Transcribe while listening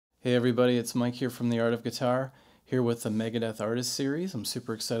Hey everybody, it's Mike here from The Art of Guitar, here with the Megadeth Artist Series. I'm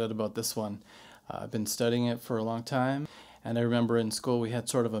super excited about this one. I've been studying it for a long time, and I remember in school we had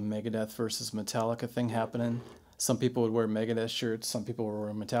sort of a Megadeth versus Metallica thing happening. Some people would wear Megadeth shirts, some people would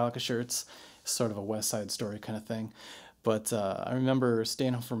wear Metallica shirts, sort of a West Side Story kind of thing. But I remember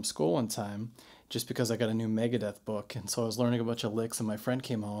staying home from school one time just because I got a new Megadeth book, and so I was learning a bunch of licks, and my friend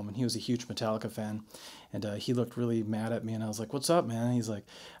came home, and he was a huge Metallica fan, and he looked really mad at me, and I was like, "What's up, man?" And he's like,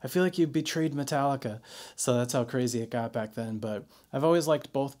 "I feel like you betrayed Metallica." So that's how crazy it got back then, but I've always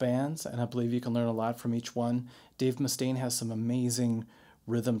liked both bands, and I believe you can learn a lot from each one. Dave Mustaine has some amazing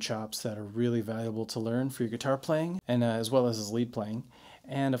rhythm chops that are really valuable to learn for your guitar playing, and as well as his lead playing.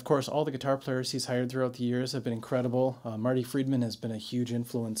 And of course, all the guitar players he's hired throughout the years have been incredible. Marty Friedman has been a huge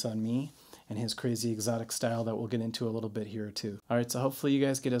influence on me and his crazy exotic style that we'll get into a little bit here too. Alright, so hopefully you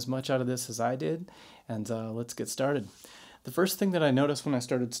guys get as much out of this as I did, and let's get started. The first thing that I noticed when I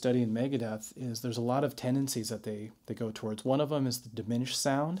started studying Megadeth is there's a lot of tendencies that they go towards. One of them is the diminished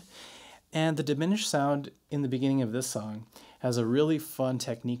sound, and the diminished sound in the beginning of this song has a really fun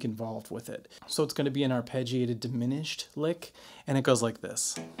technique involved with it. So it's going to be an arpeggiated diminished lick, and it goes like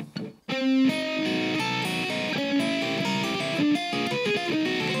this. And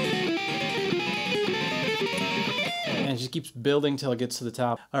it just keeps building till it gets to the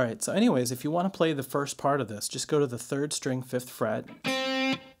top. Alright, so anyways, if you want to play the first part of this, just go to the 3rd string, 5th fret,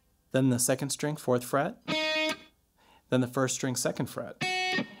 then the 2nd string, 4th fret, then the 1st string, 2nd fret.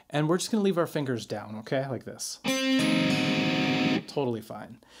 And we're just going to leave our fingers down, okay? Like this. Totally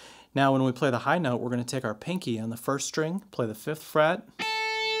fine. Now when we play the high note, we're going to take our pinky on the 1st string, play the 5th fret,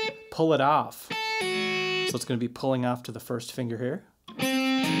 pull it off. So it's going to be pulling off to the 1st finger here.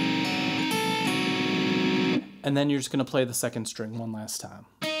 And then you're just going to play the 2nd string one last time.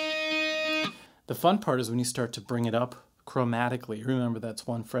 The fun part is when you start to bring it up chromatically. Remember, that's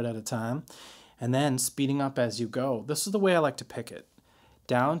 1 fret at a time. And then speeding up as you go. This is the way I like to pick it.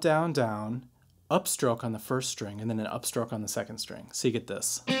 Down, down, down, upstroke on the 1st string, and then an upstroke on the 2nd string. So you get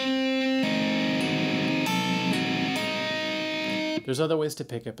this. There's other ways to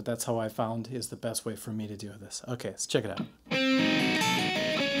pick it, but that's how I found is the best way for me to do this. Okay, let's check it out.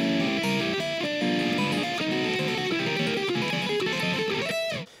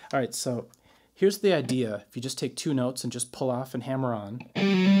 Alright, so here's the idea. If you just take 2 notes and just pull off and hammer on,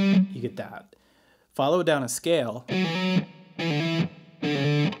 you get that. Follow down a scale.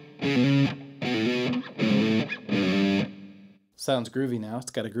 Sounds groovy now. It's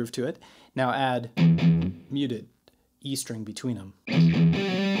got a groove to it. Now add muted E string between them.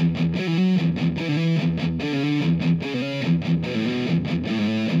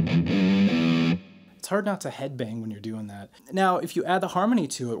 It's hard not to headbang when you're doing that. Now, if you add the harmony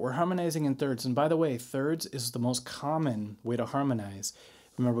to it, we're harmonizing in thirds. And by the way, thirds is the most common way to harmonize.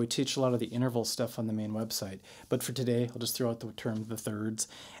 Remember, we teach a lot of the interval stuff on the main website. But for today, I'll just throw out the term the thirds.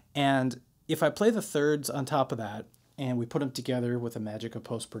 And if I play the thirds on top of that, and we put them together with the magic of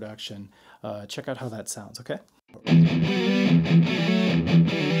post-production, check out how that sounds, okay?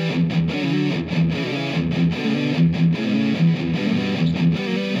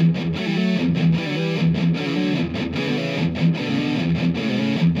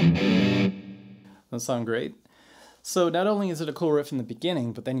 That sound great? So not only is it a cool riff in the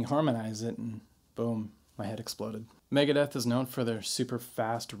beginning, but then you harmonize it and boom, my head exploded. Megadeth is known for their super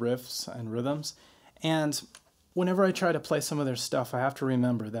fast riffs and rhythms, and whenever I try to play some of their stuff, I have to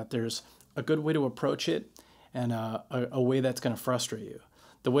remember that there's a good way to approach it and a way that's going to frustrate you.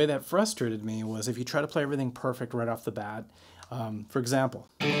 The way that frustrated me was if you try to play everything perfect right off the bat. For example,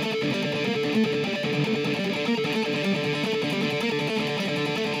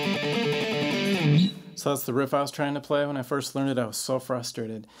 so that's the riff I was trying to play. When I first learned it, I was so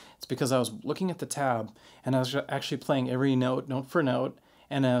frustrated. It's because I was looking at the tab, and I was actually playing every note, note for note,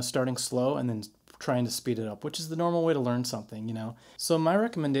 and starting slow, and then trying to speed it up, which is the normal way to learn something, you know. So my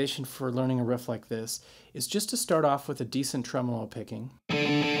recommendation for learning a riff like this is just to start off with a decent tremolo picking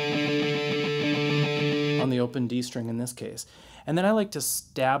on the open D string in this case. And then I like to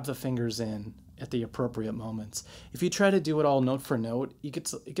stab the fingers in at the appropriate moments. If you try to do it all note for note, it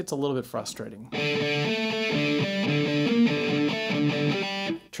gets a little bit frustrating.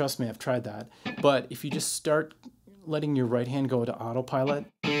 Trust me, I've tried that. But if you just start letting your right hand go to autopilot,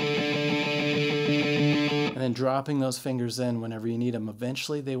 and then dropping those fingers in whenever you need them,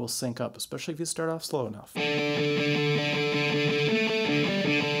 eventually they will sync up, especially if you start off slow enough.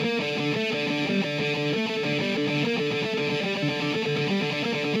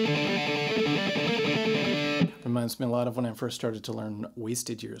 Reminds reminds me a lot of when I first started to learn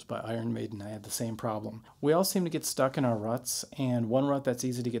Wasted Years by Iron Maiden. I had the same problem. We all seem to get stuck in our ruts, and one rut that's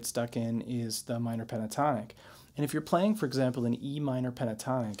easy to get stuck in is the minor pentatonic. And if you're playing, for example, an E minor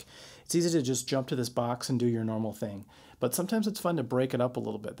pentatonic, it's easy to just jump to this box and do your normal thing. But sometimes it's fun to break it up a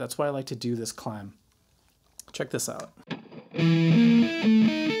little bit. That's why I like to do this climb. Check this out.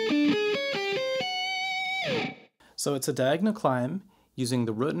 So it's a diagonal climb using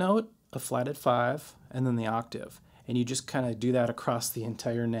the root note, a flatted 5, and then the octave. And you just kind of do that across the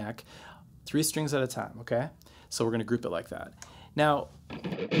entire neck, 3 strings at a time, okay? So we're going to group it like that. Now, in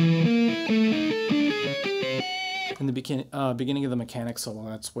the beginning of the mechanic solo,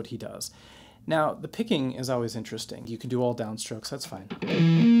 that's what he does. Now, the picking is always interesting. You can do all downstrokes, that's fine.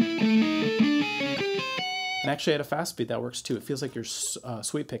 And actually at a fast beat that works too. It feels like you're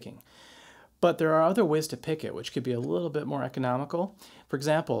sweep picking. But there are other ways to pick it, which could be a little bit more economical. For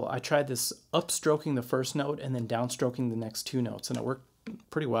example, I tried this upstroking the first note and then downstroking the next 2 notes, and it worked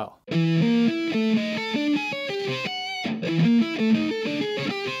pretty well.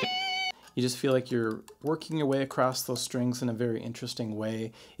 You just feel like you're working your way across those strings in a very interesting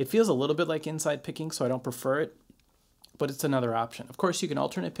way. It feels a little bit like inside picking, so I don't prefer it, but it's another option. Of course, you can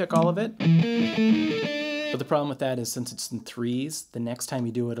alternate pick all of it, but the problem with that is since it's in 3s, the next time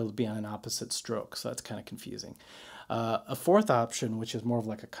you do it, it'll be on an opposite stroke, so that's kind of confusing. A fourth option, which is more of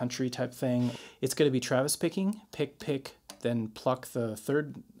like a country type thing, it's going to be Travis picking, pick, pick, then pluck the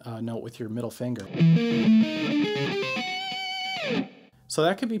 3rd note with your middle finger. So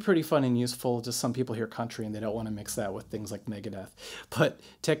that could be pretty fun and useful. Just some people hear country and they don't want to mix that with things like Megadeth. But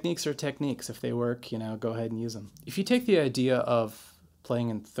techniques are techniques. If they work, you know, go ahead and use them. If you take the idea of playing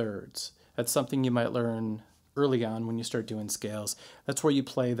in thirds, that's something you might learn early on when you start doing scales. That's where you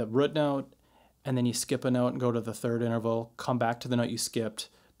play the root note and then you skip a note and go to the 3rd interval, come back to the note you skipped,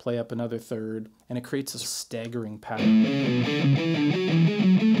 play up another 3rd, and it creates a staggering pattern.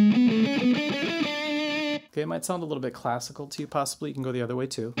 Okay, it might sound a little bit classical to you, possibly. You can go the other way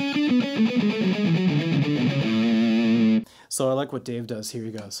too. So I like what Dave does. Here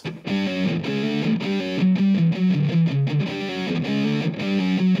he goes.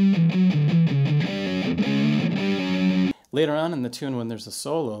 Later on in the tune, when there's a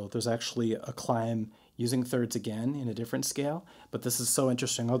solo, there's actually a climb using thirds again in a different scale, but this is so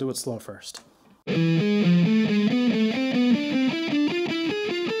interesting. I'll do it slow first.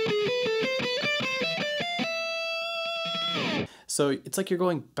 So it's like you're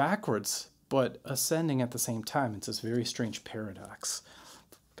going backwards, but ascending at the same time. It's this very strange paradox.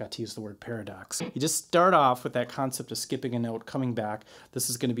 Got to use the word paradox. You just start off with that concept of skipping a note, coming back. This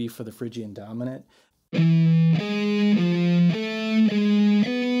is going to be for the Phrygian dominant.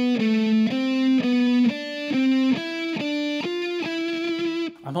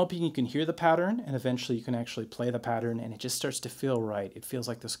 I'm hoping you can hear the pattern, and eventually you can actually play the pattern, and it just starts to feel right. It feels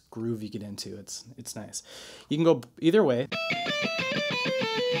like this groove you get into. It's nice. You can go either way.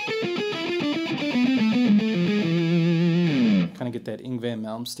 Kind of get that Yngwie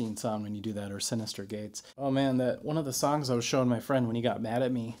Malmsteen sound when you do that, or Sinister Gates. Oh man, that one of the songs I was showing my friend when he got mad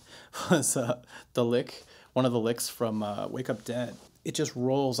at me was the lick, one of the licks from Wake Up Dead. It just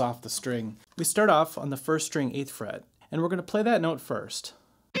rolls off the string. We start off on the first string, 8th fret, and we're going to play that note first.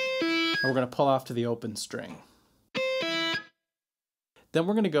 And we're going to pull off to the open string. Then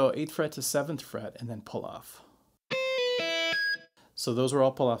we're going to go 8th fret to 7th fret and then pull off. So those are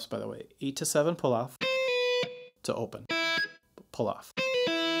all pull-offs, by the way. 8 to 7 pull-off to open. Pull-off.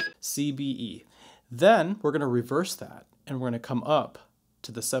 C, B, E. Then we're going to reverse that and we're going to come up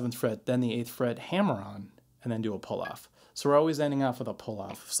to the 7th fret, then the 8th fret, hammer on, and then do a pull-off. So we're always ending off with a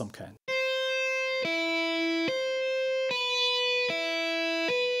pull-off of some kind.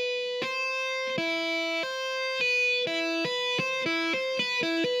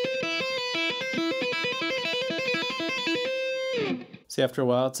 See, after a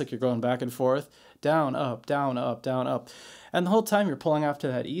while, it's like you're going back and forth, down, up, down, up, down, up. And the whole time you're pulling off to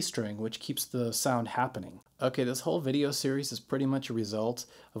that E string, which keeps the sound happening. Okay, this whole video series is pretty much a result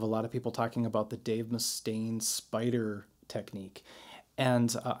of a lot of people talking about the Dave Mustaine spider technique.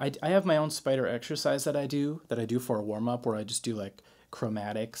 And I have my own spider exercise that I do for a warm-up, where I just do like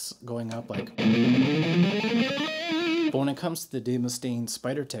chromatics going up like... But when it comes to the Dave Mustaine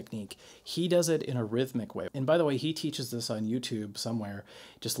spider technique, he does it in a rhythmic way. And by the way, he teaches this on YouTube somewhere.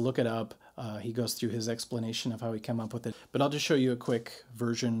 Just look it up. He goes through his explanation of how he came up with it. But I'll just show you a quick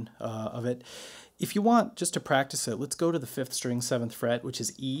version of it. If you want just to practice it, let's go to the 5th string, 7th fret, which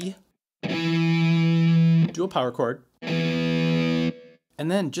is E. Do a power chord. And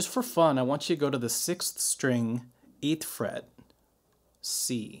then, just for fun, I want you to go to the 6th string, 8th fret,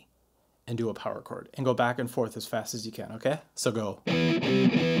 C. and do a power chord, and go back and forth as fast as you can, okay? So go.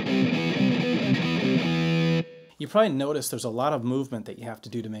 You probably notice there's a lot of movement that you have to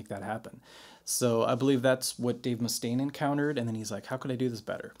do to make that happen. So I believe that's what Dave Mustaine encountered, and then he's like, how could I do this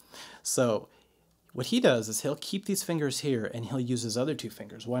better? So what he does is he'll keep these fingers here, and he'll use his other two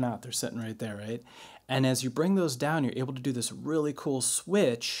fingers. Why not? They're sitting right there, right? And as you bring those down, you're able to do this really cool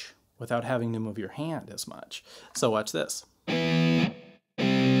switch without having to move your hand as much. So watch this.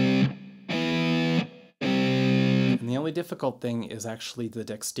 And the only difficult thing is actually the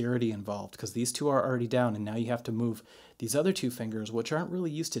dexterity involved, because these two are already down, and now you have to move these other two fingers, which aren't really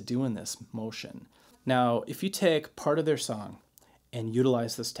used to doing this motion. Now, if you take part of their song and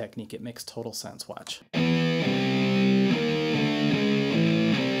utilize this technique, it makes total sense. Watch.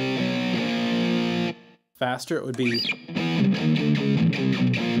 Faster, it would be...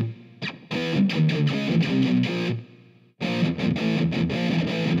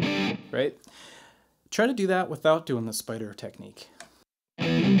 right? Try to do that without doing the spider technique.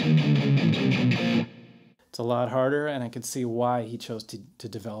 It's a lot harder, and I can see why he chose to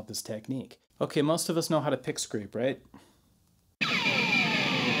develop this technique. Okay, most of us know how to pick scrape, right?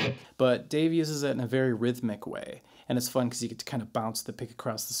 But Dave uses it in a very rhythmic way, and it's fun because you get to kind of bounce the pick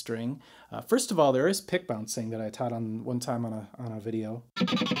across the string. First of all, there is pick bouncing that I taught on one time on a video. You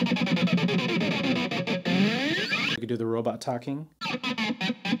could do the robot talking.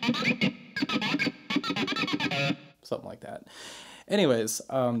 Something like that. Anyways,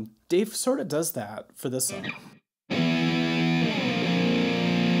 Dave sort of does that for this song.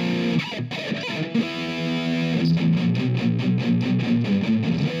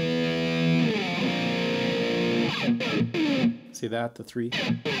 See that? The 3?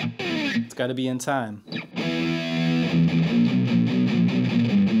 It's got to be in time.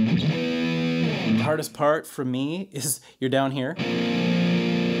 The hardest part for me is you're down here,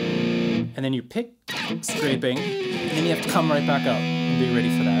 and then you pick scraping, and then you have to come right back up and be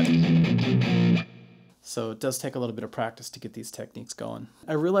ready for that. So it does take a little bit of practice to get these techniques going.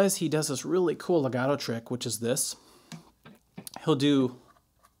 I realize he does this really cool legato trick, which is this. He'll do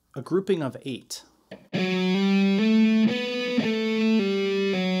a grouping of 8.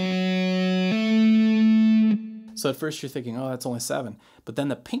 So at first you're thinking, oh, that's only 7. But then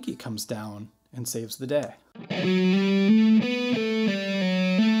the pinky comes down and saves the day.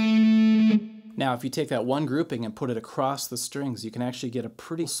 Now, if you take that one grouping and put it across the strings, you can actually get a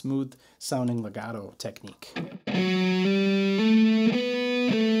pretty smooth sounding legato technique.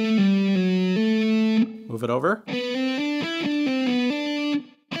 Move it over.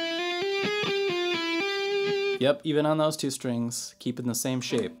 Yep, even on those 2 strings, keep it in the same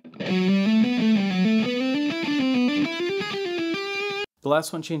shape. The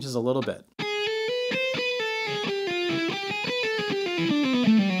last one changes a little bit.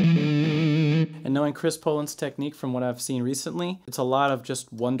 And knowing Chris Poland's technique from what I've seen recently, it's a lot of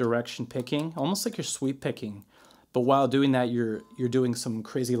just one direction picking, almost like you're sweep picking. But while doing that, you're doing some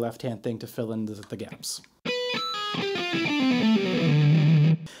crazy left-hand thing to fill in the gaps.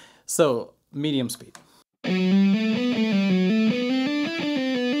 So, medium speed.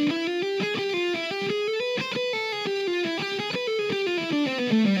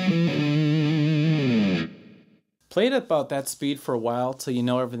 Play it at about that speed for a while till you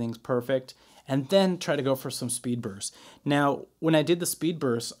know everything's perfect, and then try to go for some speed bursts. Now, when I did the speed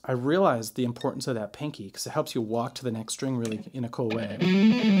bursts, I realized the importance of that pinky because it helps you walk to the next string really in a cool way.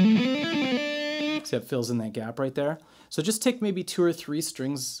 See, it fills in that gap right there. So just take maybe 2 or 3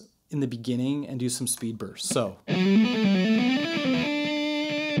 strings in the beginning and do some speed bursts. So,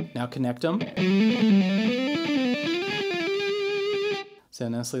 now connect them. See how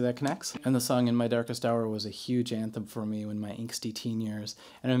nicely that connects? And the song In My Darkest Hour was a huge anthem for me in my angsty teen years.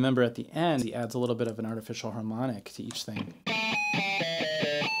 And I remember at the end, he adds a little bit of an artificial harmonic to each thing.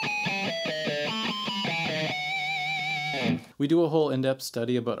 We do a whole in-depth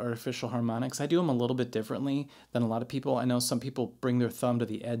study about artificial harmonics. I do them a little bit differently than a lot of people. I know some people bring their thumb to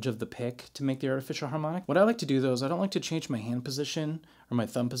the edge of the pick to make the artificial harmonic. What I like to do though is I don't like to change my hand position or my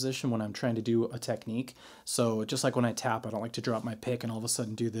thumb position when I'm trying to do a technique. So just like when I tap, I don't like to drop my pick and all of a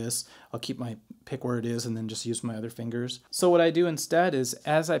sudden do this. I'll keep my pick where it is and then just use my other fingers. So what I do instead is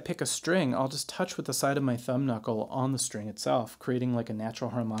as I pick a string, I'll just touch with the side of my thumb knuckle on the string itself, creating like a natural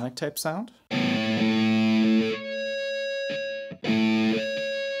harmonic type sound.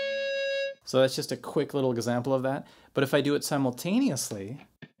 So that's just a quick little example of that. But if I do it simultaneously,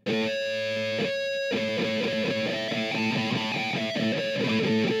 I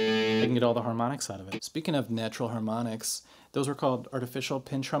can get all the harmonics out of it. Speaking of natural harmonics, those were called artificial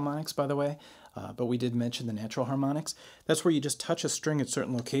pinch harmonics, by the way, but we did mention the natural harmonics. That's where you just touch a string at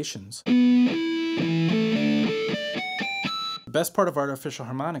certain locations. The best part of artificial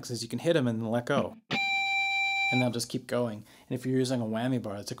harmonics is you can hit them and then let go, and they'll just keep going. And if you're using a whammy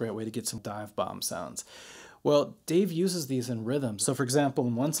bar, it's a great way to get some dive bomb sounds. Well, Dave uses these in rhythms. So for example,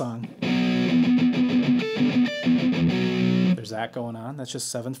 in one song, there's that going on. That's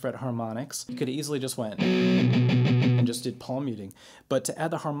just 7th fret harmonics. You could easily just went and just did palm muting. But to add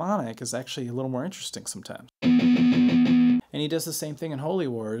the harmonic is actually a little more interesting sometimes. And he does the same thing in Holy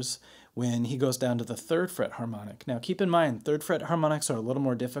Wars when he goes down to the 3rd fret harmonic. Now keep in mind, 3rd fret harmonics are a little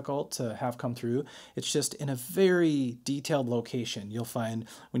more difficult to have come through. It's just in a very detailed location. You'll find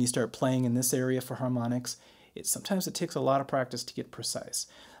when you start playing in this area for harmonics, sometimes it takes a lot of practice to get precise.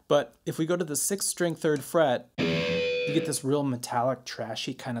 But if we go to the 6th string 3rd fret, you get this real metallic,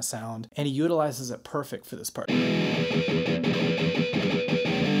 trashy kind of sound, and he utilizes it perfect for this part.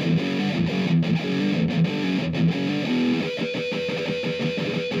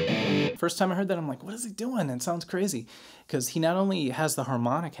 First time I heard that, I'm like, what is he doing? It sounds crazy. Because he not only has the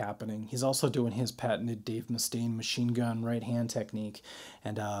harmonic happening, he's also doing his patented Dave Mustaine machine gun right hand technique.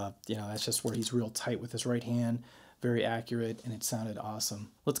 And, you know, that's just where he's real tight with his right hand, very accurate, and it sounded awesome.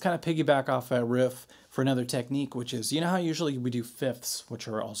 Let's kind of piggyback off that riff for another technique, which is, you know how usually we do fifths, which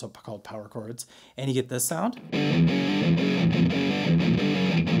are also called power chords, and you get this sound?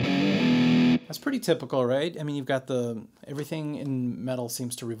 That's pretty typical, right? I mean, you've got everything in metal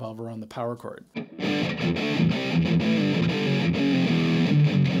seems to revolve around the power chord.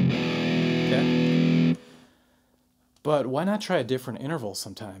 Okay? But why not try a different interval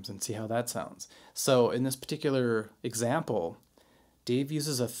sometimes and see how that sounds? So in this particular example, Dave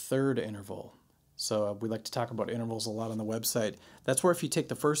uses a 3rd interval. So we like to talk about intervals a lot on the website. That's where if you take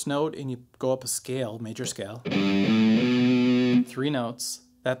the first note and you go up a scale, major scale, 3 notes,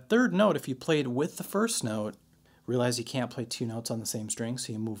 that 3rd note, if you played with the first note, realize you can't play 2 notes on the same string,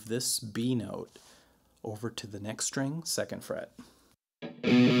 so you move this B note over to the next string, 2nd fret.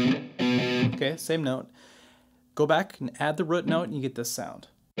 Okay, same note. Go back and add the root note and you get this sound.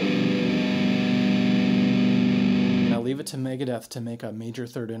 Now leave it to Megadeth to make a major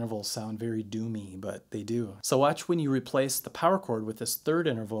 3rd interval sound very doomy, but they do. So watch when you replace the power chord with this 3rd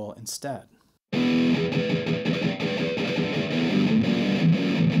interval instead.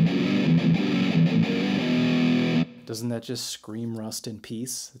 Doesn't that just scream Rust in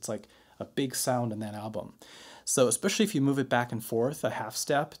Peace? It's like a big sound in that album. So especially if you move it back and forth a half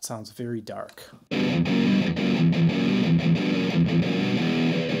step, it sounds very dark.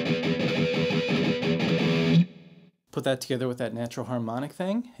 Put that together with that natural harmonic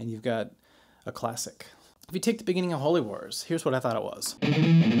thing, and you've got a classic. If you take the beginning of Holy Wars, here's what I thought it was.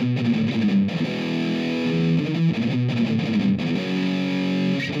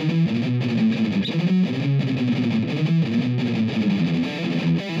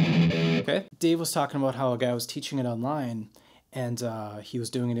 Okay. Dave was talking about how a guy was teaching it online, and he was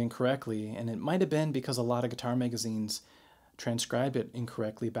doing it incorrectly, and it might have been because a lot of guitar magazines transcribed it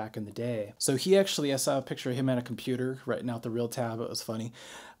incorrectly back in the day. So he actually, I saw a picture of him at a computer writing out the real tab. It was funny,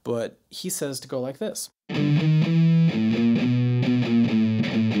 but he says to go like this.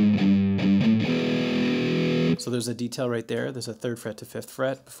 So there's a detail right there. There's a 3rd fret to 5th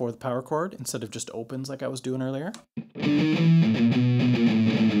fret before the power chord instead of just opens like I was doing earlier.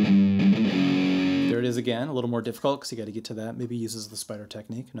 There it is again, a little more difficult because you got to get to that. Maybe he uses the spider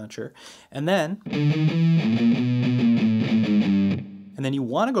technique, I'm not sure. And then you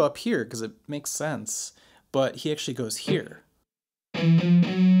want to go up here because it makes sense, but he actually goes here.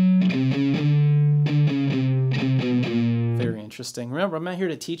 Very interesting. Remember, I'm not here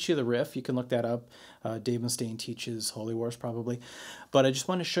to teach you the riff. You can look that up. Dave Mustaine teaches Holy Wars probably. But I just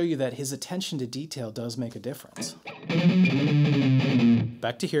want to show you that his attention to detail does make a difference.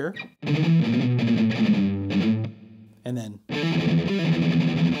 Back to here. And then,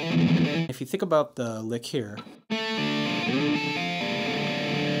 if you think about the lick here,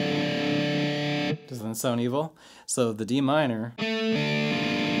 doesn't that sound evil? So the D minor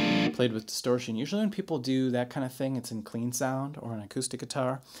played with distortion. Usually when people do that kind of thing, it's in clean sound or an acoustic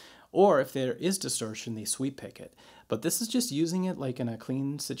guitar. Or if there is distortion, they sweep pick it. But this is just using it like in a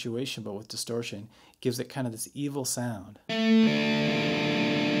clean situation, but with distortion. It gives it kind of this evil sound.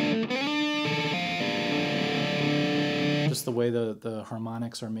 Just the way the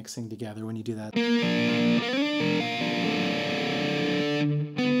harmonics are mixing together when you do that.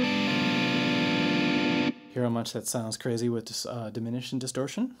 Hear how much that sounds crazy with diminished and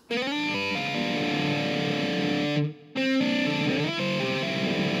distortion?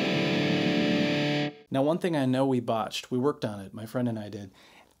 Now, one thing I know we botched, we worked on it, my friend and I did,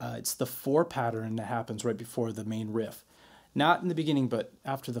 it's the 4 pattern that happens right before the main riff. Not in the beginning, but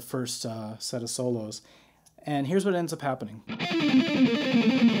after the first set of solos. And here's what ends up happening.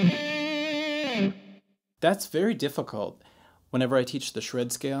 That's very difficult. Whenever I teach the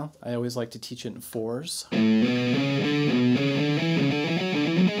shred scale, I always like to teach it in 4s.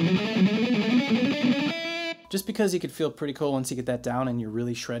 Just because you could feel pretty cool once you get that down and you're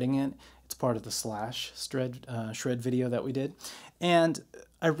really shredding it. It's part of the Slash shred video that we did. And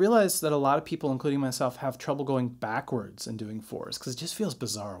I realized that a lot of people, including myself, have trouble going backwards and doing 4s because it just feels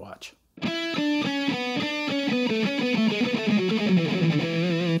bizarre. Watch.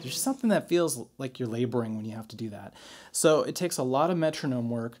 There's something that feels like you're laboring when you have to do that. So it takes a lot of metronome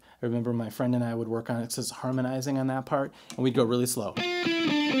work. I remember my friend and I would work on it. It says harmonizing on that part, and we'd go really slow.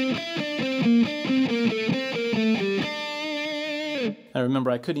 I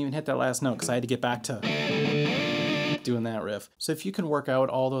remember I couldn't even hit that last note because I had to get back to doing that riff. So if you can work out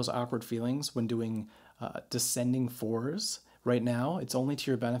all those awkward feelings when doing descending 4s right now, it's only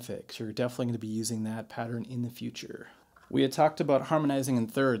to your benefit because you're definitely going to be using that pattern in the future. We had talked about harmonizing in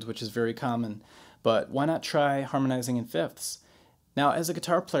 3rds, which is very common, but why not try harmonizing in 5ths? Now, as a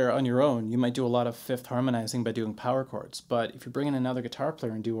guitar player on your own, you might do a lot of 5th harmonizing by doing power chords, but if you bring in another guitar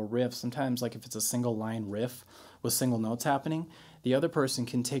player and do a riff, sometimes like if it's a single line riff with single notes happening, the other person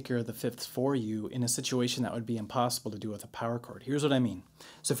can take care of the 5ths for you in a situation that would be impossible to do with a power chord. Here's what I mean.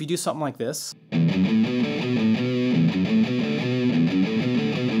 So if you do something like this,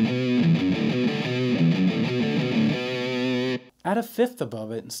 add a 5th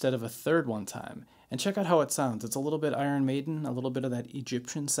above it instead of a 3rd one time, and check out how it sounds. It's a little bit Iron Maiden, a little bit of that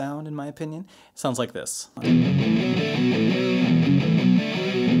Egyptian sound in my opinion. It sounds like this.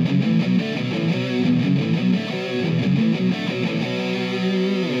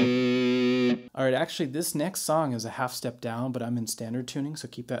 Alright, actually this next song is a half step down, but I'm in standard tuning, so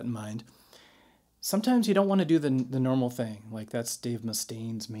keep that in mind. Sometimes you don't want to do the normal thing, like that's Dave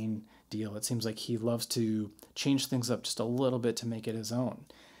Mustaine's main deal. It seems like he loves to change things up just a little bit to make it his own.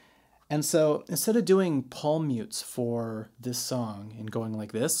 And so instead of doing palm mutes for this song and going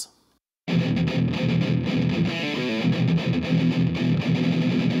like this,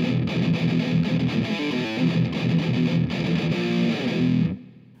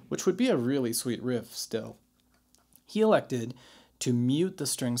 which would be a really sweet riff still, he elected to mute the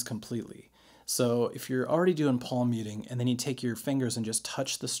strings completely. So if you're already doing palm muting and then you take your fingers and just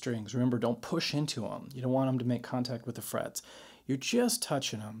touch the strings, remember, don't push into them. You don't want them to make contact with the frets. You're just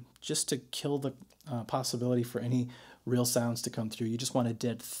touching them just to kill the possibility for any real sounds to come through. You just want a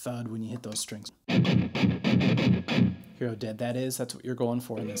dead thud when you hit those strings. Hear how dead that is? That's what you're going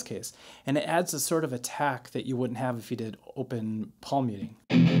for in this case. And it adds a sort of attack that you wouldn't have if you did open palm muting.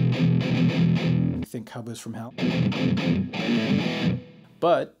 Think Cowboys from Hell.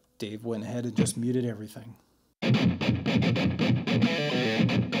 But Dave went ahead and just muted everything.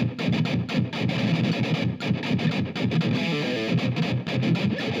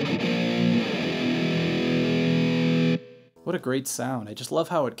 What a great sound. I just love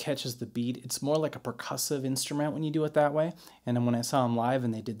how it catches the beat. It's more like a percussive instrument when you do it that way. And then when I saw them live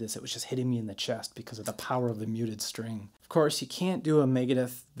and they did this, it was just hitting me in the chest because of the power of the muted string. Of course, you can't do a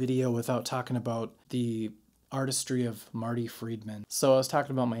Megadeth video without talking about the artistry of Marty Friedman. So I was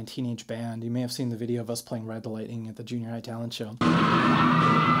talking about my teenage band. You may have seen the video of us playing Ride the Lightning at the Junior High Talent Show.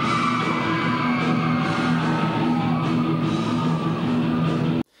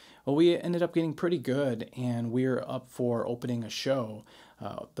 Well, we ended up getting pretty good, and we were up for opening a show.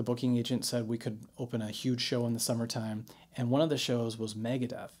 The booking agent said we could open a huge show in the summertime, and one of the shows was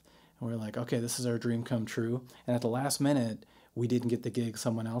Megadeth. And we were like, okay, this is our dream come true. And at the last minute, we didn't get the gig,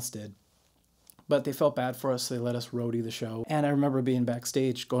 someone else did. But they felt bad for us, so they let us roadie the show. And I remember being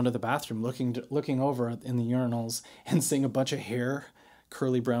backstage, going to the bathroom, looking over in the urinals and seeing a bunch of hair,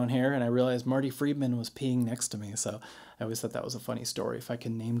 curly brown hair, and I realized Marty Friedman was peeing next to me, so I always thought that was a funny story, if I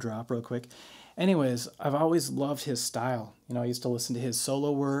can name drop real quick. Anyways, I've always loved his style. You know, I used to listen to his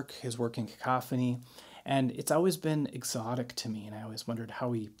solo work, his work in Cacophony, and it's always been exotic to me, and I always wondered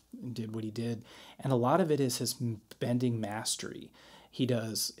how he did what he did. And a lot of it is his bending mastery. He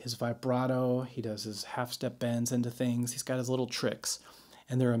does his vibrato, he does his half-step bends into things, he's got his little tricks.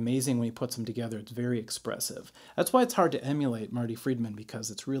 And they're amazing when he puts them together. It's very expressive. That's why it's hard to emulate Marty Friedman, because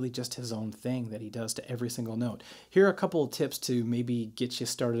it's really just his own thing that he does to every single note. Here are a couple of tips to maybe get you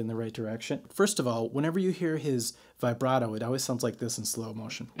started in the right direction. First of all, whenever you hear his vibrato, it always sounds like this in slow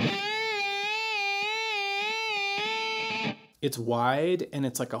motion. It's wide and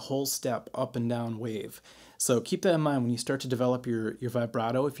it's like a whole step up and down wave. So keep that in mind when you start to develop your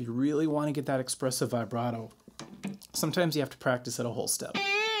vibrato. If you really want to get that expressive vibrato, sometimes you have to practice at a whole step.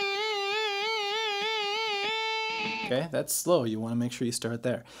 Okay, that's slow. You want to make sure you start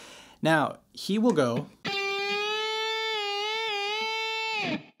there. Now, he will go.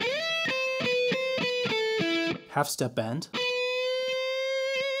 Half step bend.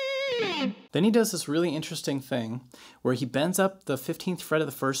 Then he does this really interesting thing where he bends up the 15th fret of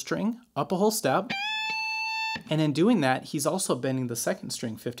the first string, up a whole step. And in doing that, he's also bending the second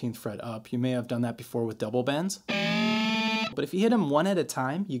string 15th fret up. You may have done that before with double bends. But if you hit them one at a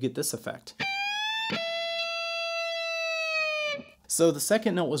time, you get this effect. So the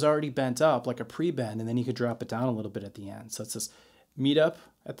second note was already bent up like a pre-bend, and then you could drop it down a little bit at the end. So it's this meet up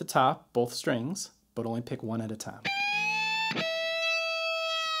at the top, both strings, but only pick one at a time.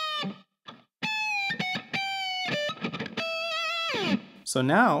 So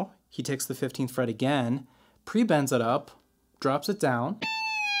now he takes the 15th fret again, pre-bends it up, drops it down.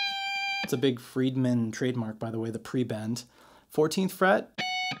 It's a big Friedman trademark, by the way, the pre-bend. 14th fret,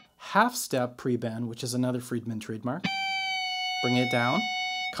 half step pre-bend, which is another Friedman trademark. Bring it down,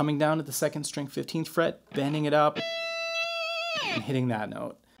 coming down to the second string 15th fret, bending it up, and hitting that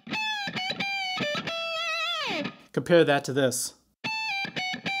note. Compare that to this.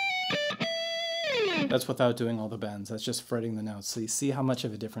 That's without doing all the bends. That's just fretting the notes. So you see how much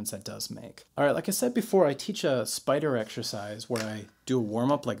of a difference that does make. All right, like I said before, I teach a spider exercise where I do a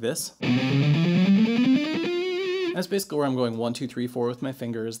warm-up like this. That's basically where I'm going 1, 2, 3, 4 with my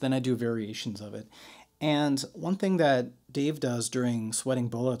fingers. Then I do variations of it. And one thing that Dave does during Sweating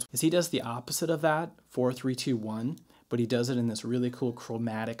Bullets is he does the opposite of that, 4, 3, 2, 1, but he does it in this really cool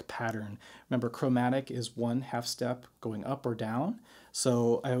chromatic pattern. Remember, chromatic is one half step going up or down.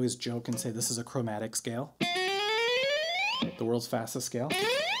 So I always joke and say this is a chromatic scale, the world's fastest scale.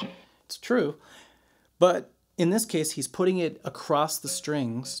 It's true, but in this case, he's putting it across the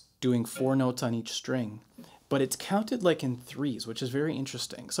strings, doing 4 notes on each string. But it's counted like in threes, which is very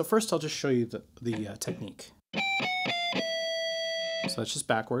interesting. So first I'll just show you the technique. So that's just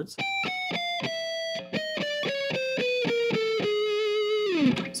backwards.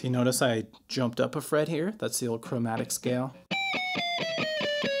 So you notice I jumped up a fret here. That's the old chromatic scale.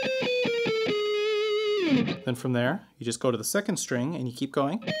 Then from there, you just go to the second string and you keep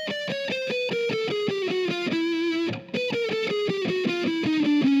going.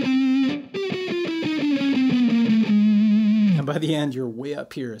 And by the end, you're way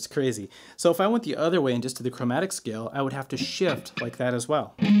up here. It's crazy. So if I went the other way and just did the chromatic scale, I would have to shift like that as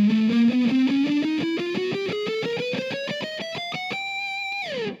well.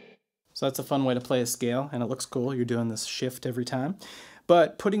 So that's a fun way to play a scale, and it looks cool. You're doing this shift every time.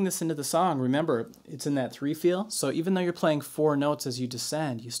 But putting this into the song, remember, it's in that 3 feel. So even though you're playing 4 notes as you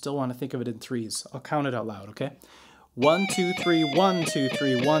descend, you still want to think of it in threes. I'll count it out loud, okay? 1, 2, 3, 1, 2,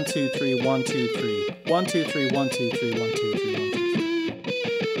 3, 1, 2, 3, 1, 2, 3. 1, 2, 3, 1, 2, 3, 1, 2, 3, 1, 2, 3.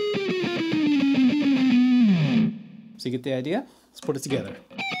 So you get the idea? Let's put it together.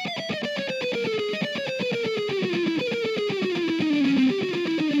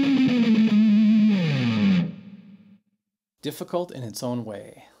 Difficult in its own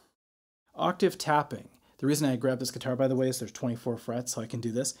way. Octave tapping. The reason I grabbed this guitar, by the way, is there's 24 frets, so I can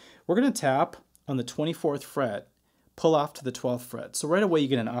do this. We're going to tap on the 24th fret, pull off to the 12th fret. So right away you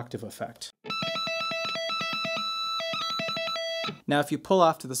get an octave effect. Now if you pull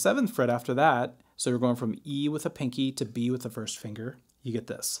off to the 7th fret after that, so you're going from E with a pinky to B with the first finger, you get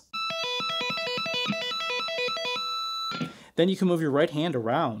this. Then you can move your right hand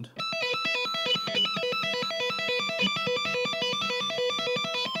around.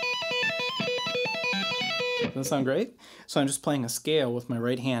 Doesn't that sound great? So I'm just playing a scale with my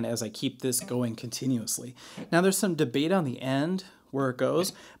right hand as I keep this going continuously. Now there's some debate on the end where it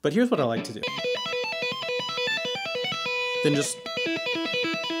goes, but here's what I like to do. Then just...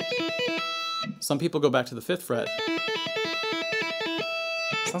 Some people go back to the 5th fret.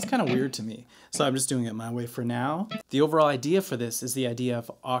 Sounds kind of weird to me, so I'm just doing it my way for now. The overall idea for this is the idea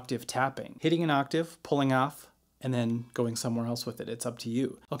of octave tapping. Hitting an octave, pulling off, and then going somewhere else with it. It's up to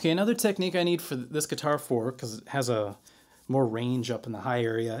you. Okay, another technique I need for this guitar because it has a more range up in the high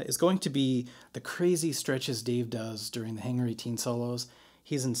area, is going to be the crazy stretches Dave does during the Hangar 18 solos.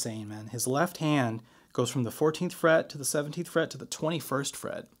 He's insane, man. His left hand goes from the 14th fret to the 17th fret to the 21st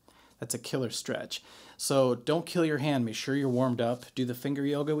fret. That's a killer stretch. So don't kill your hand. Make sure you're warmed up. Do the finger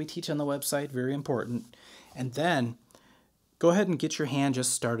yoga we teach on the website. Very important. And then go ahead and get your hand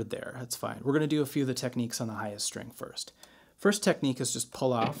just started there. That's fine. We're going to do a few of the techniques on the highest string first. First technique is just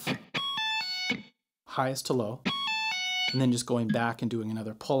pull off, highest to low, and then just going back and doing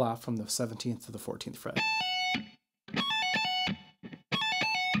another pull off from the 17th to the 14th fret.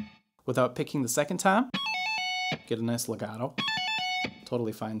 without picking the second time. Get a nice legato.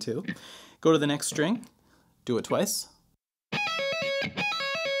 Totally fine too. Go to the next string, do it twice.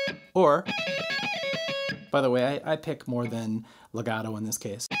 Or, by the way, I pick more than legato in this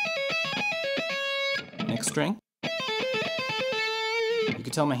case. Next string. You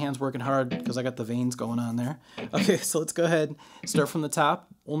can tell my hand's working hard because I got the veins going on there. Okay, so let's go ahead, start from the top,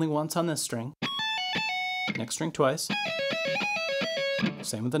 only once on this string. Next string twice.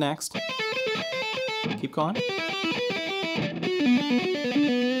 Same with the next. Keep going.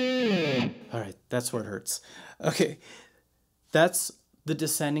 All right, that's where it hurts. Okay, that's the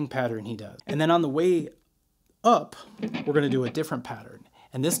descending pattern he does. And then on the way up, we're gonna do a different pattern.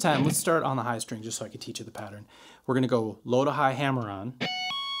 And this time, let's start on the high string just so I can teach you the pattern. We're gonna go low to high, hammer on,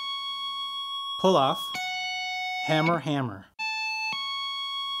 pull off, hammer, hammer.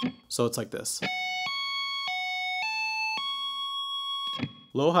 So it's like this.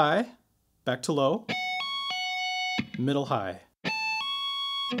 Low, high, back to low, middle, high.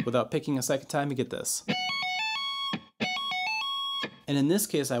 Without picking a second time, you get this. And in this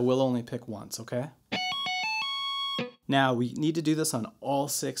case, I will only pick once, okay? Now, we need to do this on all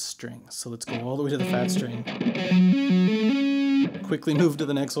 6 strings. So let's go all the way to the fat string. Quickly move to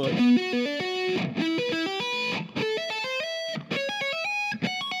the next one.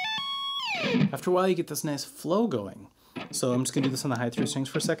 After a while, you get this nice flow going. So I'm just gonna do this on the high 3 strings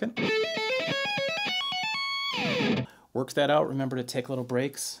for a second. Work that out, remember to take little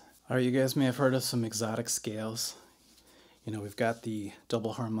breaks. All right, you guys may have heard of some exotic scales. You know, we've got the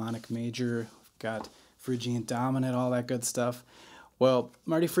double harmonic major, we've got Phrygian dominant, all that good stuff. Well,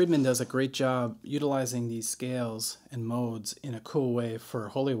 Marty Friedman does a great job utilizing these scales and modes in a cool way for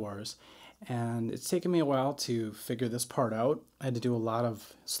Holy Wars. And it's taken me a while to figure this part out. I had to do a lot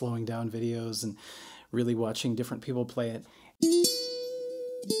of slowing down videos and really watching different people play it.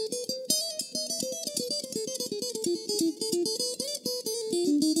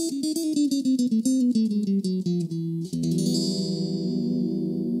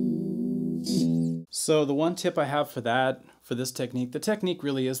 So the one tip I have for this technique, the technique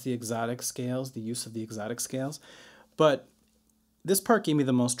really is the exotic scales, the use of the exotic scales, but this part gave me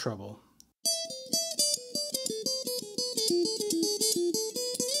the most trouble.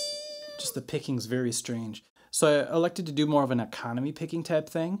 Just the picking's very strange. So I elected to do more of an economy picking type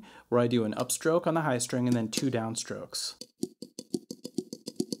thing, where I do an upstroke on the high string and then 2 downstrokes.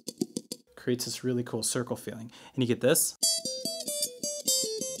 Creates this really cool circle feeling. And you get this.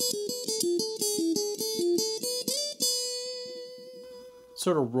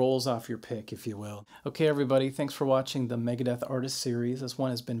 Sort of rolls off your pick, if you will. Okay, everybody, thanks for watching the Megadeth Artist Series. This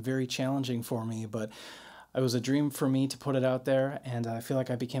one has been very challenging for me, but it was a dream for me to put it out there, and I feel like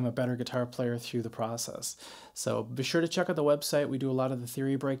I became a better guitar player through the process. So be sure to check out the website. We do a lot of the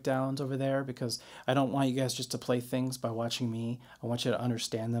theory breakdowns over there because I don't want you guys just to play things by watching me. I want you to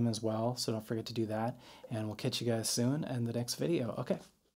understand them as well, so don't forget to do that. And we'll catch you guys soon in the next video. Okay.